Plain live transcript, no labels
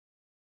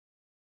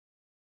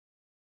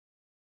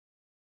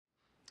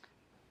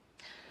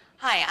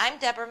Hi, I'm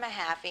Debra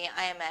Mehaffie.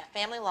 I am a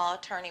family law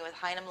attorney with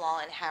Hynum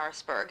Law in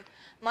Harrisburg.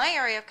 My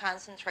area of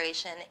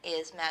concentration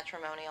is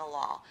matrimonial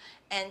law,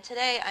 and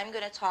today I'm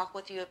going to talk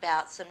with you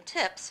about some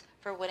tips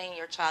for winning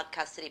your child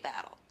custody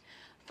battle.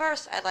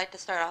 First, I'd like to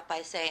start off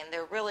by saying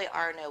there really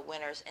are no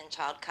winners in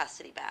child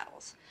custody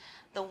battles.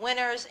 The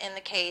winners in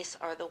the case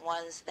are the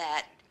ones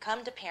that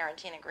come to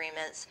parenting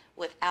agreements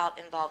without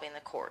involving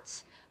the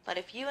courts. But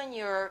if you and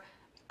your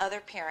other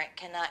parent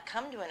cannot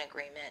come to an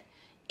agreement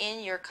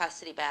in your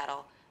custody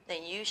battle,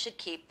 then you should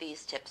keep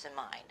these tips in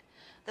mind.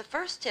 The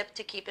first tip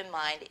to keep in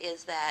mind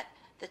is that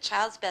the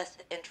child's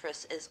best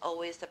interest is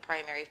always the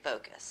primary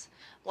focus.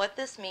 What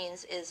this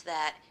means is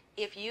that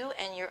if you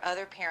and your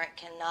other parent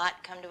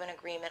cannot come to an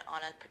agreement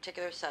on a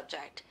particular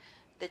subject,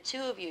 the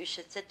two of you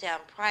should sit down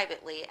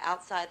privately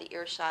outside the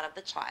earshot of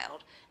the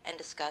child and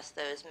discuss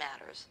those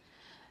matters.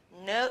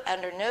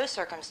 Under no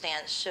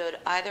circumstance should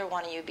either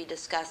one of you be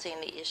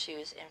discussing the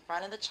issues in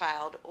front of the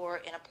child or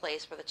in a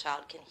place where the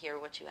child can hear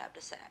what you have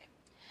to say.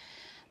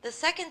 The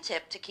second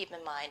tip to keep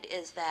in mind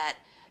is that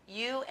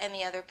you and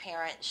the other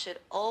parent should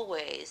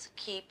always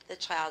keep the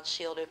child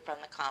shielded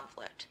from the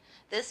conflict.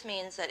 This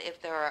means that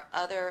if there are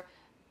other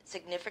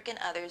significant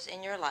others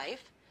in your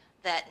life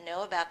that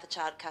know about the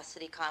child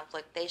custody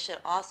conflict, they should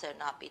also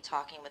not be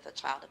talking with the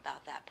child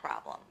about that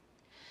problem.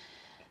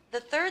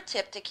 The third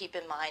tip to keep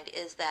in mind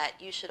is that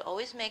you should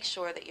always make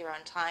sure that you're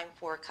on time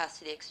for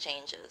custody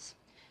exchanges.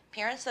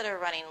 Parents that are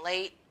running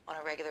late on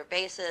a regular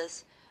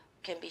basis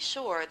can be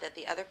sure that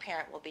the other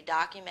parent will be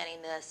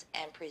documenting this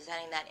and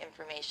presenting that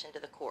information to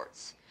the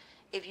courts.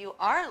 If you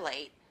are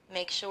late,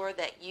 make sure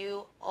that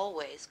you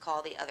always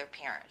call the other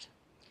parent.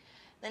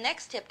 The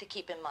next tip to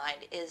keep in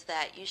mind is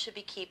that you should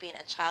be keeping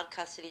a child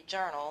custody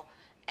journal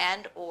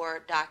and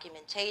or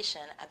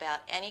documentation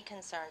about any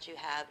concerns you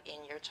have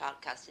in your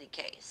child custody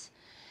case.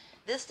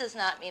 This does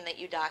not mean that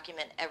you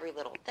document every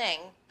little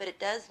thing, but it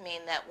does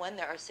mean that when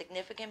there are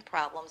significant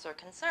problems or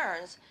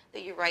concerns,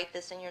 that you write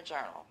this in your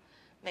journal.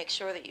 Make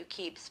sure that you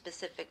keep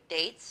specific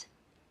dates,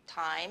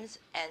 times,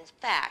 and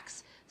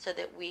facts so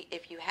that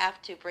if you have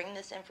to bring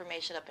this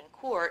information up in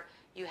court,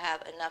 you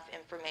have enough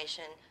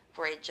information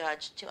for a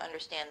judge to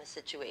understand the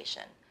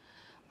situation.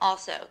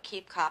 Also,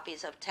 keep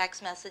copies of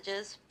text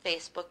messages,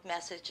 Facebook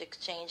message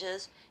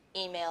exchanges,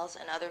 emails,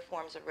 and other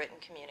forms of written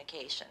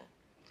communication.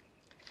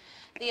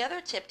 The other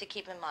tip to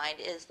keep in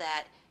mind is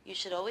that you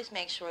should always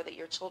make sure that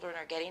your children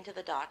are getting to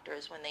the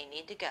doctors when they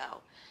need to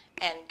go,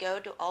 and go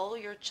to all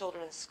your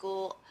children's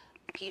school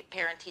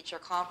parent-teacher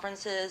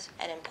conferences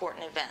and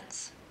important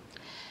events.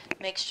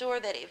 Make sure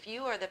that if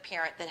you are the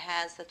parent that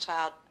has the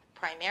child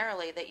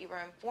primarily, that you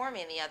are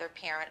informing the other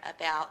parent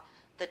about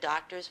the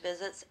doctor's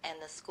visits and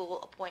the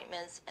school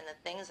appointments and the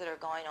things that are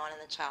going on in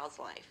the child's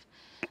life.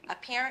 A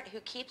parent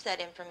who keeps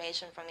that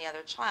information from the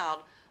other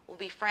child will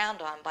be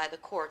frowned on by the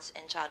courts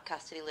in child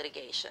custody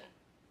litigation.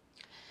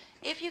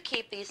 If you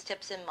keep these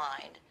tips in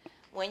mind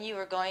when you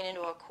are going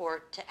into a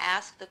court to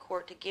ask the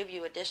court to give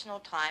you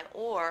additional time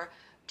or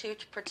to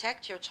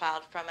protect your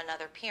child from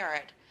another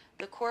parent,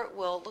 the court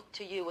will look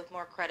to you with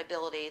more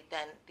credibility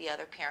than the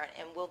other parent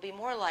and will be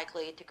more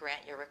likely to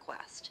grant your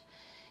request.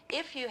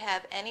 If you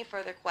have any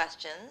further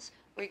questions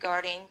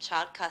regarding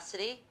child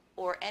custody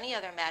or any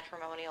other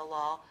matrimonial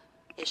law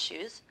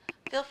issues,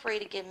 feel free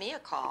to give me a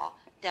call,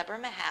 Debra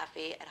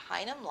Mehaffie at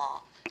Hynum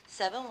Law,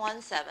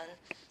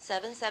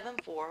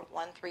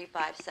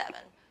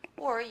 717-774-1357,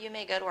 or you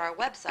may go to our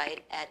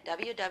website at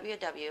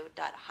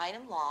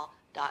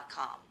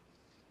www.hynumlaw.com.